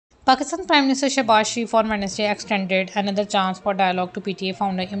Pakistan Prime Minister Shehbaz Sharif on Wednesday extended another chance for dialogue to PTA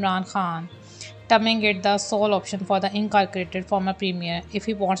founder Imran Khan, terming it the sole option for the incarcerated former premier if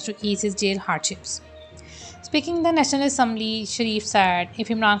he wants to ease his jail hardships. Speaking in the National Assembly, Sharif said, if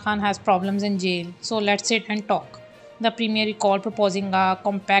Imran Khan has problems in jail, so let's sit and talk. The premier recalled proposing a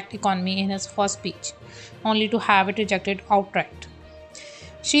compact economy in his first speech, only to have it rejected outright.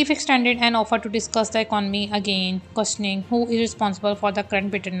 Sharif extended an offer to discuss the economy again, questioning who is responsible for the current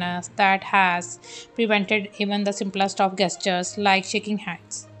bitterness that has prevented even the simplest of gestures like shaking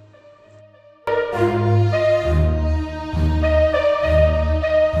hands.